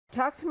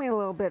Talk to me a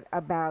little bit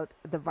about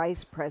the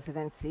vice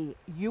presidency.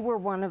 You were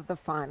one of the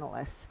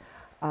finalists.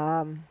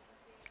 Um,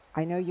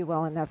 I know you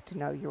well enough to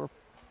know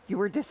you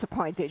were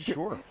disappointed.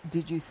 Sure.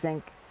 Did you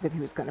think that he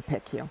was going to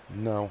pick you?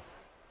 No.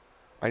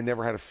 I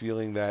never had a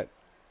feeling that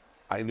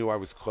I knew I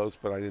was close,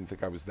 but I didn't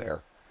think I was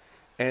there.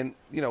 And,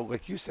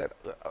 like you said,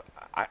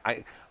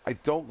 I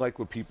don't like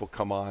when people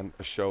come on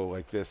a show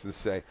like this and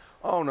say,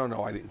 oh,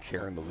 no, I didn't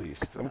care in the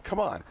least. I mean, come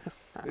on.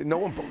 No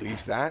one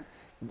believes that.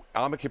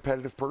 I'm a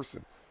competitive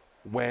person.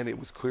 When it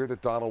was clear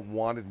that Donald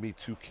wanted me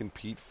to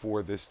compete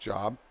for this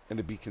job and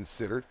to be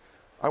considered,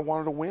 I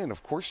wanted to win.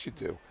 Of course you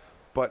do.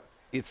 But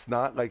it's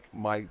not like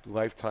my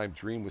lifetime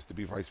dream was to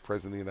be vice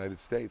president of the United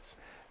States.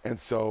 And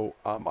so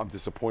I'm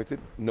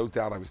disappointed. No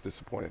doubt I was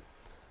disappointed.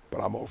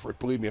 But I'm over it.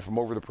 Believe me, if I'm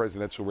over the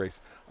presidential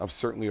race, I'm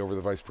certainly over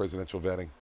the vice presidential vetting.